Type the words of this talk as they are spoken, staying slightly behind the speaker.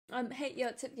Hey, yo,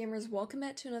 what's up, gamers? Welcome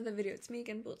back to another video. It's me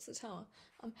again, Blitz the Tower.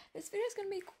 This video is gonna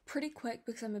be pretty quick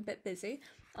because I'm a bit busy.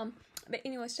 But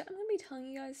anyways, I'm gonna be telling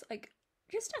you guys, like,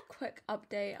 just a quick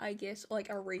update, I guess, like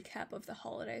a recap of the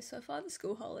holidays so far, the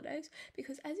school holidays,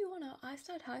 because as you all know, I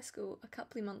started high school a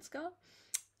couple of months ago,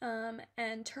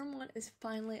 and term 1 is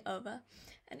finally over,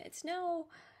 and it's now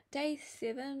day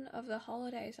 7 of the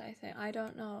holidays, I think. I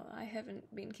don't know, I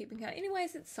haven't been keeping count.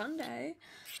 Anyways, it's Sunday.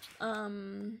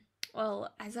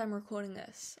 Well, as I'm recording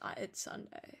this, it's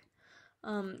Sunday.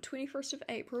 21st of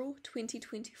April,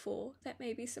 2024. That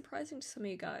may be surprising to some of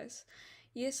you guys.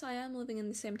 Yes, I am living in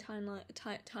the same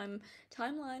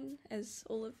timeline as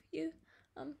all of you.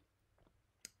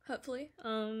 Hopefully.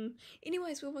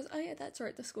 Anyways, oh yeah, that's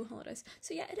right, the school holidays.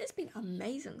 So yeah, it has been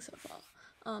amazing so far.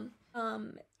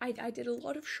 I did a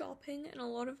lot of shopping and a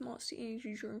lot of Monster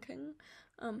Energy drinking.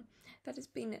 That has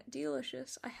been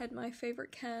delicious. I had my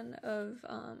favorite can of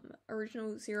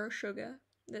original zero sugar.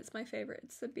 That's my favorite.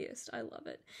 It's the best. I love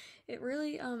it. It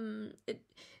really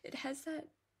it has that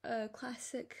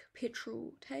classic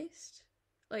petrol taste,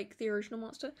 like the original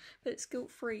Monster, but it's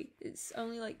guilt-free. It's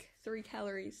only like 3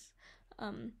 calories,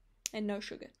 and no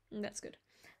sugar, and that's good.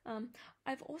 I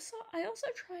also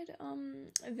tried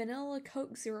vanilla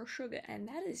Coke Zero Sugar, and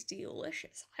that is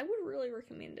delicious. I would really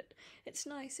recommend it. It's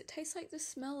nice. It tastes like the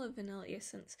smell of vanilla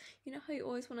essence. You know how you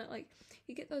always want to, like,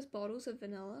 you get those bottles of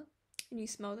vanilla and you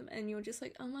smell them and you're just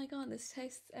like, oh my god, this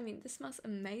smells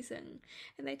amazing.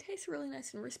 And they taste really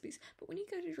nice in recipes, but when you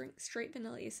go to drink straight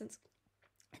vanilla essence,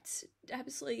 it's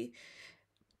absolutely,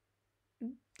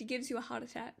 it gives you a heart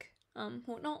attack.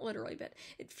 Well, not literally, but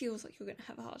it feels like you're gonna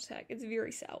have a heart attack. It's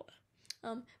very sour.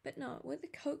 But no, with the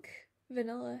Coke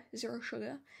Vanilla Zero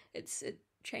Sugar, it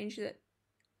changed it.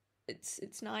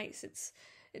 It's nice.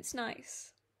 It's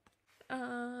nice.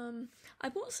 I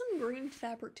bought some green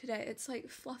fabric today. It's like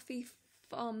fluffy,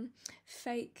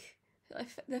 fake,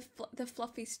 the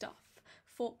fluffy stuff.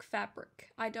 Fork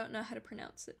fabric. I don't know how to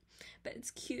pronounce it, but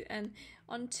it's cute. And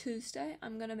on Tuesday,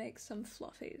 I'm gonna make some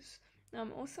fluffies.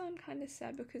 Also, I'm kind of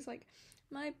sad because, like,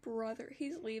 my brother,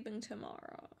 he's leaving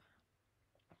tomorrow.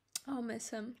 I'll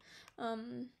miss him.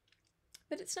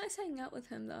 But it's nice hanging out with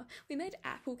him, though. We made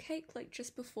apple cake, like,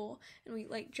 just before, and we,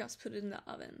 like, just put it in the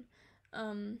oven.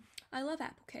 I love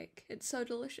apple cake. It's so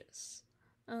delicious.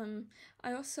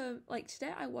 I also, like,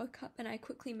 today I woke up and I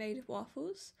quickly made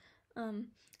waffles.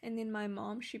 And then my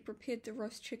mom, she prepared the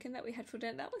roast chicken that we had for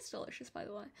dinner. That was delicious, by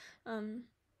the way.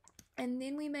 And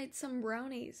then we made some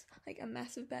brownies, like a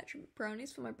massive batch of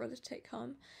brownies for my brother to take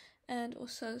home, and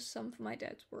also some for my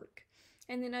dad's work.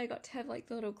 And then I got to have, like,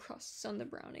 the little crusts on the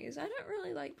brownies. I don't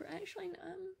really like, brownies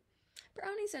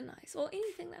are nice, or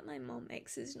anything that my mom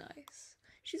makes is nice.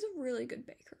 She's a really good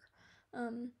baker.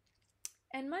 And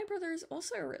my brother is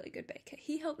also a really good baker.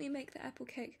 He helped me make the apple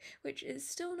cake, which is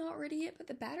still not ready yet, but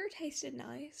the batter tasted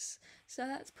nice, so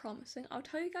that's promising. I'll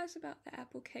tell you guys about the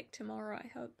apple cake tomorrow, I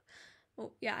hope.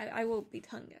 Well, yeah, I will be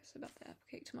telling you guys about the apple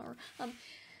cake tomorrow. Oh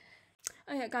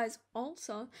yeah, guys,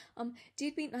 also,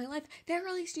 Deadbeat Nightlife, they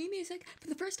released new music for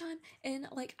the first time in,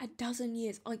 like, a dozen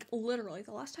years. Like, literally,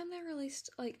 the last time they released,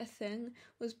 like, a thing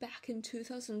was back in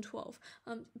 2012.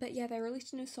 But yeah, they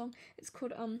released a new song. It's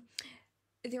called,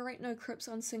 There Ain't No Crips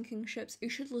on Sinking Ships. You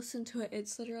should listen to it.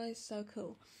 It's literally so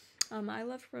cool. I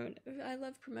love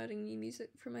promoting new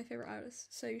music from my favorite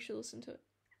artists, so you should listen to it.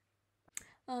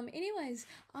 Anyways,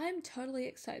 I'm totally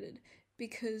excited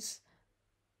because,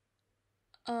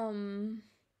 oh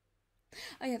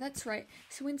yeah, that's right.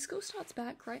 So when school starts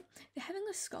back, right, they're having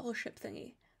a scholarship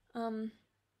thingy.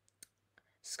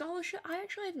 Scholarship, I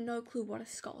actually have no clue what a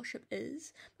scholarship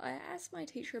is. I asked my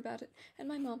teacher about it, and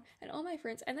my mom, and all my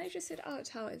friends, and they just said, oh,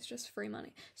 it's just free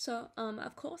money. So,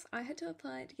 of course, I had to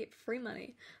apply to get free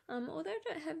money. Although I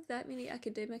don't have that many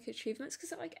academic achievements,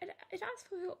 because, like, it asks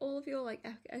for all of your, like,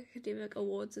 academic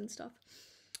awards and stuff.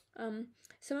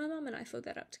 So my mom and I filled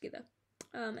that up together.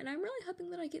 And I'm really hoping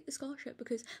that I get the scholarship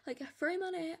because, like, free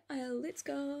money, let's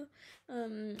go.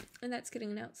 And that's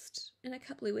getting announced in a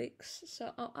couple of weeks,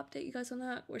 so I'll update you guys on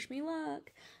that. Wish me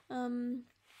luck.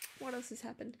 What else has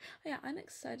happened? Oh, yeah, I'm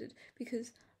excited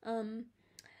because,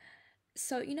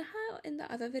 so you know how in the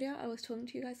other video I was talking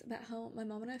to you guys about how my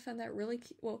mom and I found that really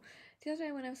cute, well, the other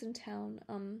day when I was in town,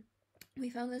 we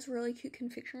found this really cute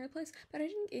confectionery place, but I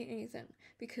didn't get anything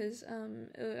because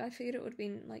I figured it would have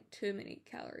been like too many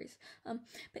calories.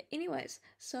 But anyways,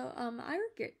 so I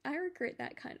regret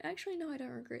that kind. Actually, no, I don't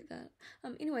regret that.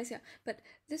 Anyways, yeah. But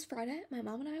this Friday, my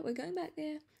mom and I, we're going back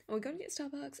there, and we're going to get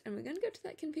Starbucks, and we're going to go to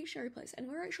that confectionery place, and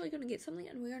we're actually going to get something,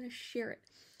 and we're going to share it.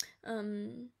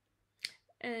 And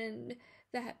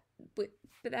but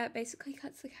that basically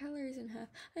cuts the calories in half.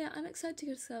 Oh, yeah, I'm excited to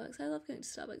go to Starbucks. I love going to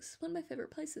Starbucks. It's one of my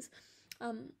favorite places.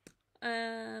 I'm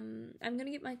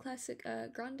gonna get my classic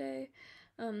grande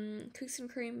cookies and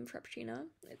cream frappuccino.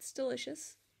 It's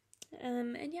delicious.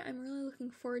 And yeah, I'm really looking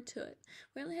forward to it.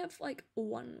 We only have like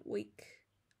 1 week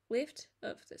left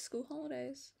of the school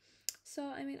holidays, so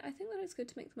I mean, I think that it's good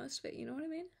to make the most of it. You know what I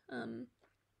mean?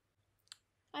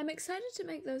 I'm excited to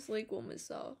make those leg warmers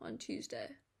though on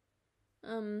Tuesday.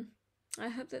 I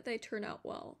hope that they turn out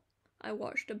well. I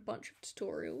watched a bunch of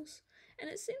tutorials, and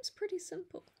it seems pretty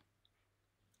simple.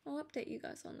 I'll update you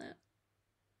guys on that.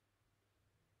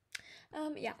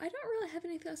 Yeah, I don't really have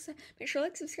anything else to say. Make sure to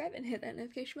like, subscribe, and hit that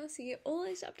notification bell so you get all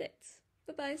these updates.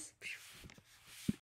 Bye-bye.